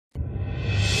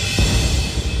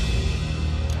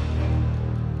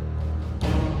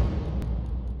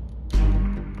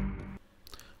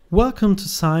Welcome to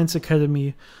Science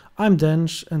Academy. I'm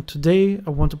Dench, and today I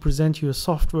want to present you a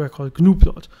software called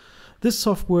Gnuplot. This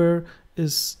software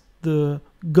is the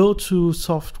go-to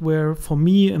software for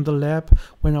me in the lab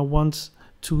when I want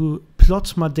to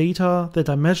plot my data that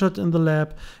I measured in the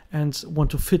lab and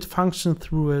want to fit function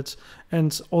through it,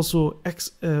 and also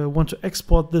want to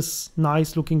export this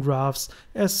nice looking graphs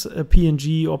as a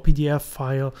PNG or PDF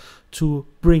file to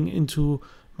bring into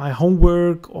my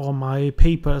homework or my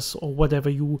papers or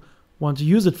whatever you want to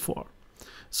use it for.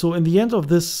 So in the end of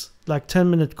this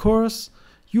 10-minute course,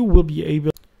 you will be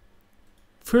able.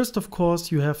 First, of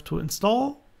course, you have to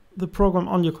install the program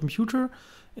on your computer.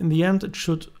 In the end, it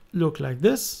should look like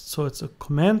this. So it's a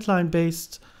command line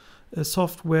based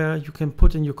software. You can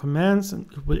put in your commands and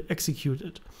it will execute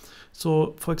it.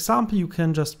 So for example, you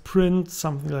can just print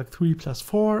something like 3 +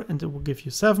 4 and it will give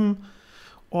you 7.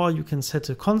 Or you can set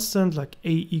a constant like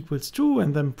a equals 2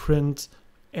 and then print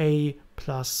a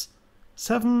plus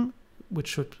 7, which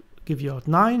should give you out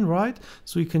 9, right?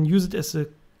 So you can use it as a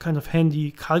kind of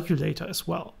handy calculator as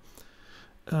well.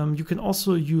 You can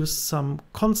also use some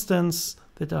constants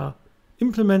that are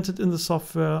implemented in the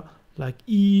software like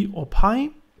e or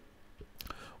pi,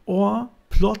 or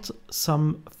plot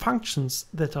some functions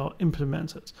that are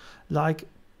implemented, like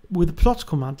with a plot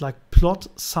command like plot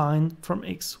sine from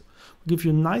x. Give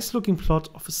you a nice looking plot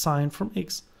of a sine from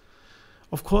x.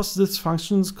 Of course, these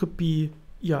functions could be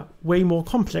way more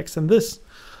complex than this.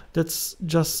 Let's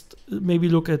just maybe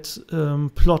look at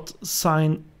plot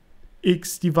sine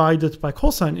x divided by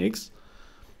cosine x.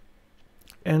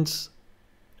 And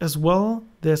as well,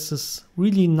 there's this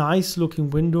really nice looking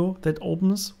window that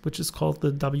opens, which is called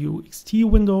the WXT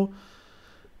window,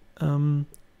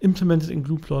 implemented in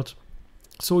Gnuplot.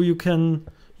 So you can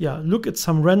look at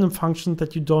some random function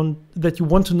that you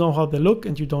want to know how they look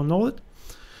and you don't know it.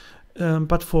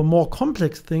 But for more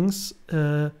complex things,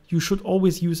 you should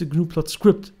always use a Gnuplot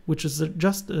script, which is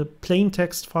just a plain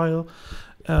text file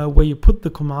where you put the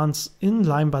commands in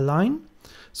line by line.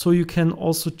 So you can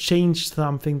also change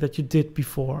something that you did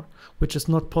before, which is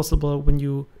not possible when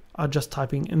you are just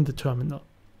typing in the terminal.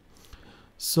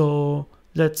 So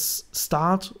let's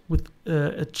start with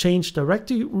a change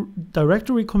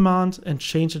directory command and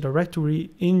change a directory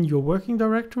in your working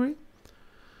directory.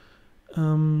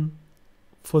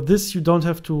 For this, you don't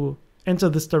have to enter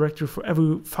this directory for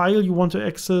every file you want to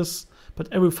access, but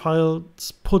every file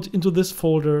put into this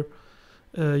folder,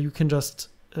 you can just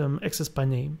access by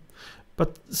name.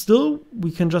 But still,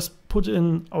 we can just put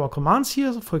in our commands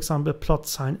here, for example, plot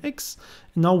sine x.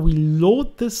 And now we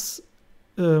load this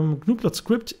Gnuplot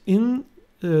script in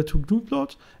to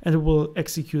Gnuplot, and it will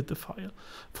execute the file.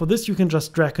 For this, you can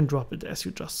just drag and drop it, as you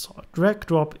just saw. Drag,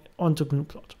 drop onto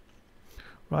Gnuplot.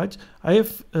 Right? I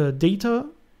have a data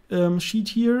sheet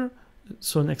here,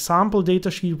 so an example data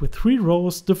sheet with 3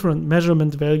 rows, different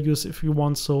measurement values if you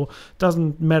want, so it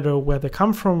doesn't matter where they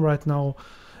come from right now.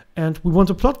 And we want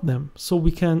to plot them, so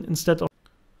we can, instead of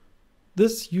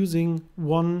this, using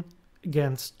 1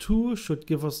 against 2 should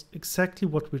give us exactly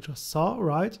what we just saw,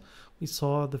 right? We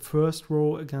saw the first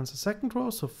row against the second row,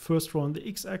 so first row on the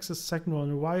x-axis, second row on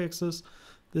the y-axis.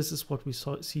 This is what we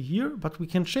see here, but we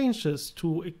can change this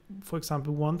to, for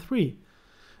example, 1, 3.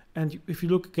 And if you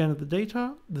look again at the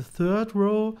data, the third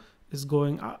row is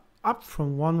going up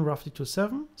from 1 roughly to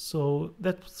 7. So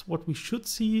that's what we should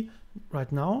see right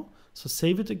now. So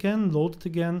save it again, load it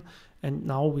again, and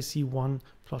now we see 1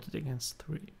 plotted against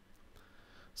 3.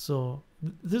 So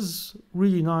this is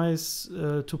really nice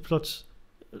to plot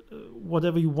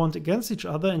whatever you want against each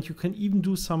other, and you can even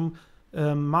do some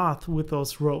math with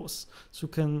those rows. So you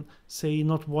can say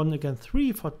not 1 against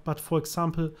 3, but for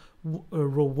example,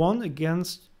 row 1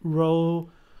 against row,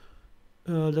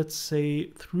 let's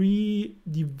say 3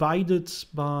 divided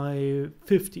by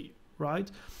 50, right?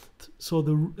 So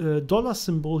the dollar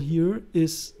symbol here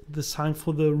is the sign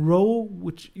for the row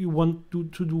which you want to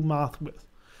do math with.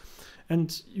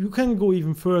 And you can go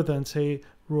even further and say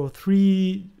row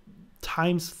 3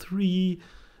 times 3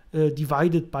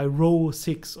 divided by row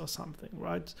 6 or something,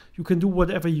 right? You can do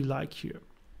whatever you like here.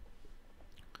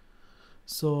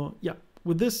 So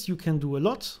with this you can do a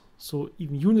lot. So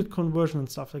even unit conversion and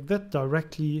stuff like that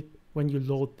directly when you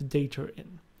load the data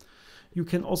in. You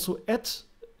can also add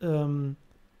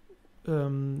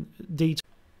data.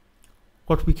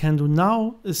 What we can do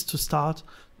now is to start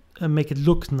make it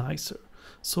look nicer.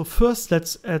 So first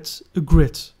let's add a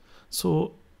grid.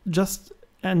 So just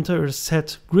enter a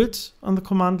set grid on the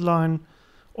command line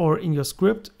or in your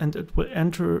script, and it will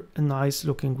enter a nice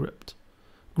looking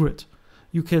grid.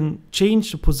 You can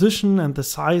change the position and the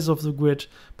size of the grid,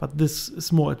 but this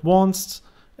is more advanced.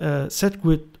 Set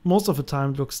grid most of the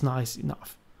time looks nice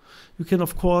enough. you can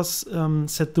of course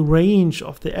set the range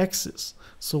of the axis.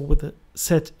 So with a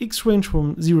set x range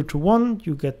from 0 to 1,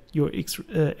 you get your x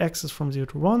axis from 0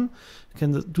 to 1. You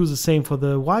can do the same for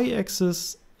the y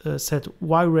axis, set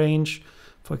y range.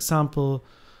 For example,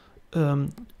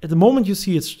 at the moment you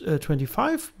see it's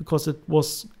 25 because it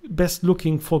was best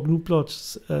looking for Gnuplot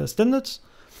standards.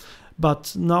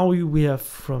 But now we have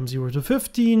from 0 to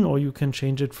 15, or you can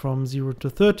change it from 0 to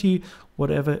 30,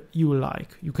 whatever you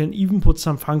like. You can even put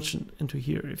some function into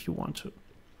here if you want to.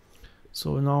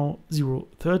 So now 0,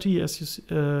 30, as you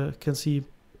can see.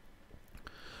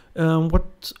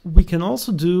 What we can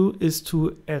also do is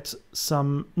to add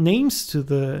some names to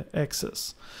the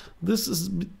axis. This is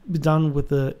be done with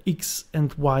the X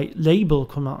and Y label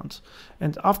command.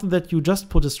 And after that, you just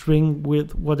put a string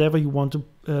with whatever you want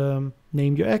to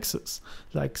name your axis,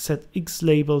 like set X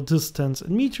label distance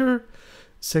in meter,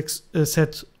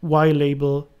 set Y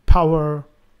label power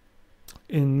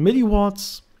in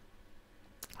milliwatts,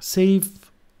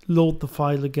 save, load the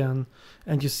file again,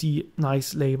 and you see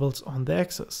nice labels on the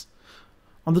axis.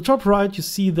 On the top right, you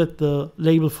see that the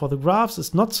label for the graphs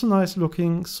is not so nice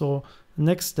looking, so the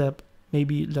next step,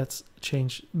 maybe let's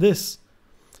change this.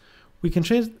 We can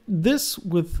change this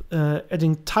with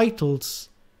adding titles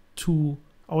to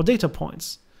our data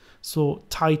points. So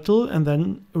title and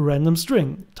then a random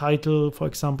string. Title, for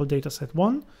example, dataset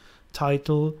 1,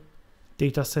 title,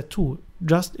 dataset 2,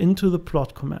 just into the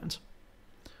plot command.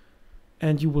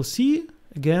 And you will see,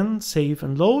 again, save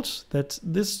and load, that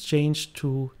this changed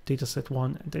to dataset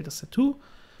 1 and dataset 2.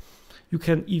 You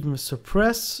can even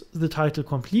suppress the title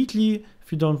completely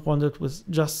if you don't want it, with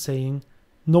just saying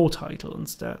no title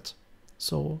instead.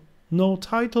 So no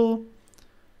title,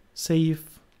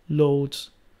 save, load,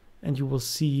 and you will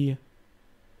see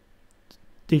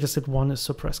dataset 1 is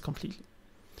suppressed completely.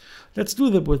 Let's do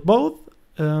that with both.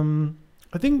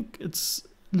 I think it's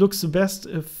looks the best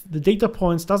if the data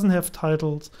points doesn't have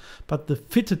titles, but the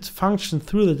fitted function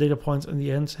through the data points in the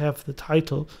end have the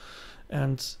title.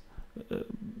 And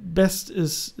best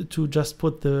is to just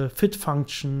put the fit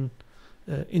function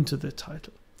into the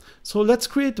title. So let's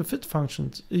create the fit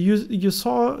functions. You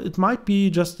saw it might be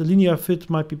just a linear fit,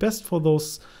 might be best for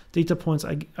those data points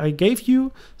I gave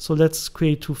you. So let's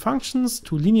create two functions,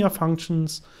 two linear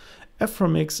functions, f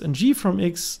from x and g from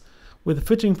x, with the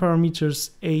fitting parameters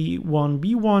a1,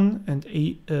 b1 and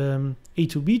a2,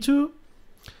 b2.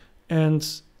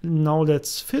 And now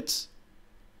let's fit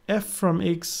f from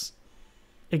x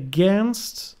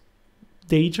against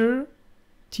data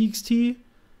txt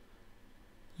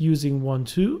using 1,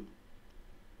 2.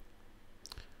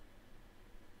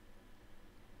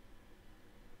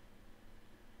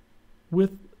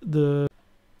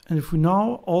 And if we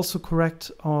now also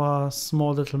correct our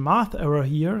small little math error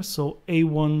here, so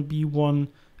a1, b1,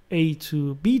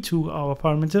 a2, b2 our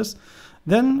parameters,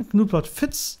 then Gnuplot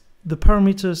fits the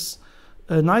parameters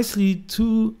nicely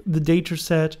to the data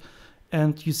set,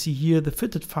 and you see here the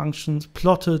fitted functions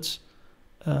plotted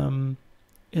in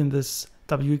this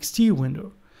WXT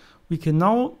window. We can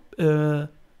now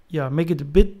make it a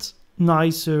bit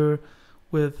nicer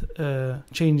with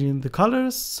changing the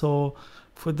colors. So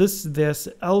for this, there's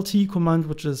LT command,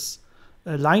 which is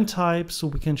a line type. So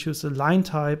we can choose a line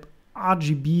type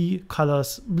RGB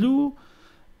colors blue,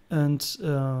 and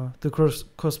the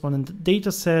corresponding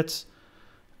data set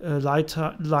line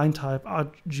type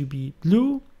RGB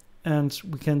blue. And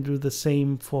we can do the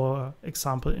same, for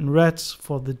example, in red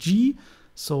for the G.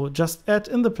 So just add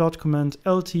in the plot command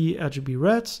LT RGB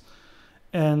red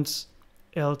and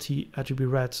LT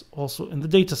RGB red also in the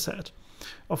data set.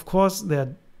 Of course, there are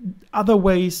other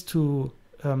ways to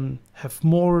have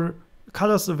more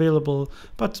colors available,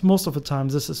 but most of the time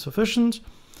this is sufficient.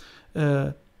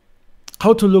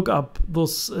 How to look up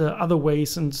those other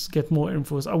ways and get more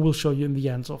info, I will show you in the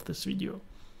end of this video.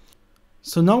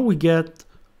 So now we get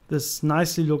this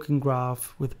nicely looking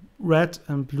graph with red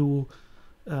and blue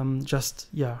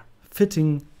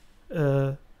fitting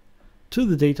to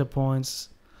the data points.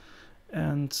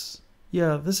 And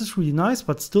yeah, this is really nice,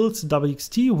 but still it's a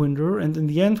WXT window, and in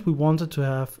the end we wanted to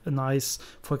have a nice,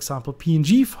 for example,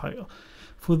 PNG file.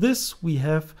 For this we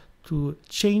have to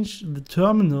change the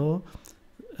terminal,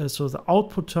 so the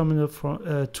output terminal from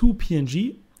to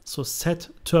PNG, so set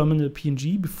terminal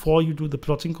PNG before you do the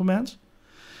plotting command.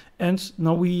 And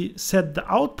now we set the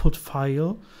output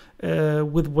file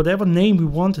with whatever name we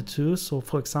wanted to. So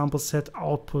for example, set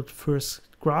output first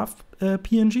graph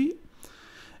PNG.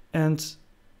 And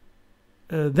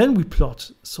then we plot.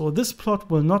 So this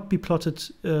plot will not be plotted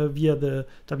via the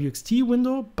WXT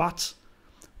window, but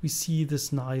we see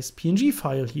this nice PNG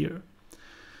file here.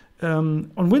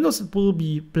 On Windows, it will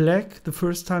be black the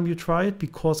first time you try it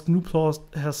because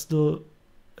Gnuplot has still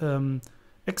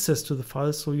access to the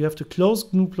file. So you have to close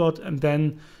Gnuplot and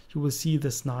then you will see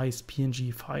this nice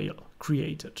PNG file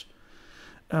created.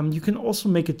 You can also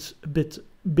make it a bit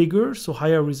bigger, so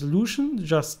higher resolution.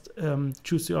 Just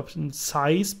choose the option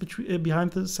size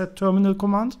behind the set terminal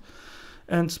command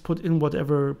and put in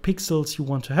whatever pixels you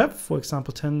want to have. For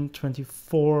example,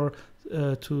 1024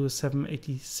 to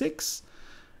 786.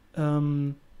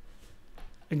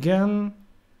 Again,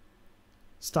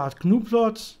 start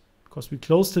Gnuplot because we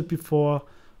closed it before.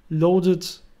 Load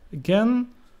it again.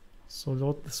 So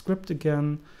load the script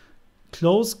again.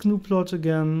 Close Gnuplot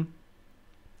again.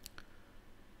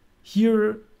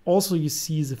 Here also you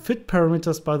see the fit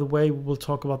parameters, by the way. We will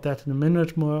talk about that in a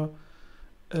minute more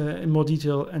in more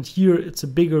detail. And here it's a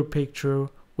bigger picture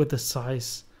with the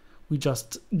size we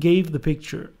just gave the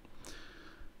picture.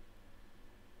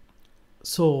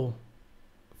 So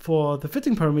for the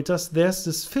fitting parameters, there's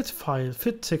this fit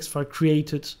text file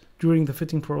created during the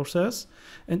fitting process.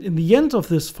 And in the end of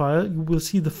this file, you will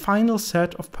see the final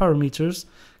set of parameters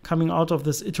coming out of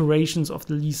this iterations of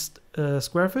the least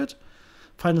square fit.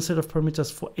 Final set of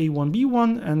parameters for A1,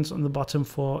 B1, and on the bottom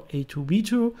for A2,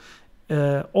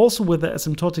 B2, also with the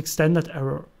asymptotic standard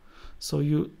error. So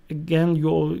you'll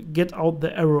get out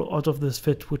the error out of this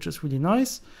fit, which is really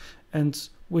nice. And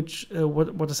which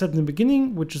what I said in the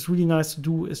beginning, which is really nice to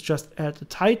do, is just add a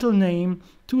title name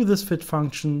to this fit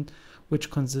function,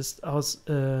 which consists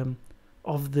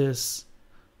of this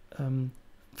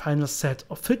final set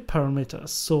of fit parameters.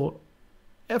 So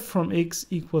f from x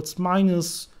equals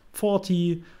minus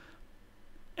 40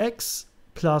 x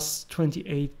plus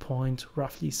 28 point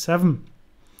roughly 7.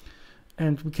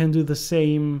 And we can do the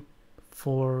same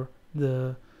for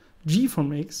the g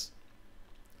from x.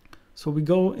 So we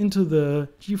go into the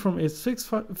g from x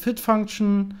fit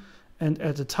function and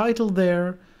add a title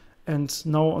there. And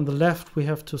now on the left, we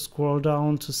have to scroll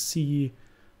down to see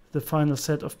the final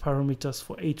set of parameters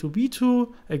for A2,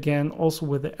 B2. Again, also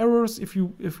with the errors if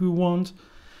we want.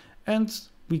 And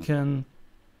we can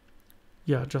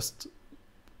just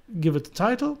give it a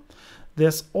title.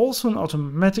 There's also an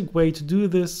automatic way to do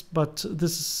this, but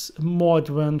this is a more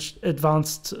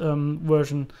advanced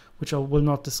version, which I will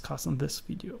not discuss in this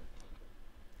video.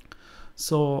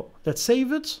 So let's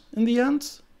save it in the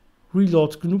end,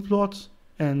 reload Gnuplot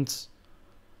and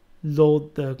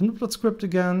load the Gnuplot script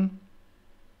again.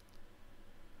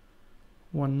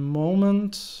 One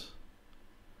moment.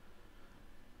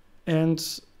 And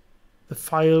the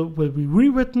file will be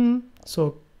rewritten.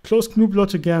 So close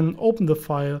Gnuplot again, open the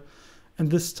file, and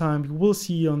this time you will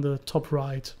see on the top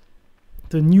right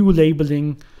the new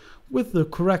labeling with the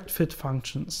correct fit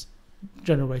functions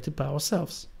generated by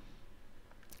ourselves.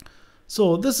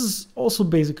 So this is also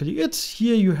basically it.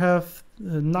 Here you have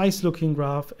a nice looking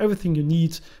graph, everything you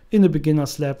need in a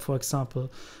beginner's lab, for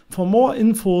example. For more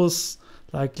infos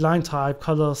like line type,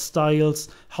 color, styles,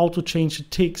 how to change the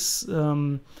ticks,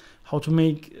 how to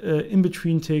make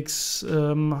in-between ticks,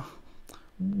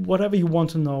 whatever you want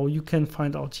to know, you can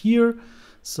find out here.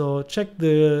 So check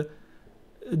the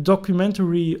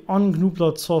documentary on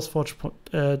Gnuplot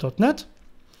sourceforge.net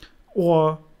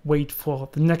or wait for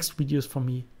the next videos from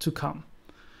me to come.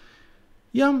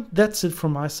 Yeah, that's it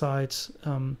from my side.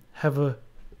 Have a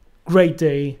great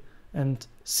day and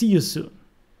see you soon.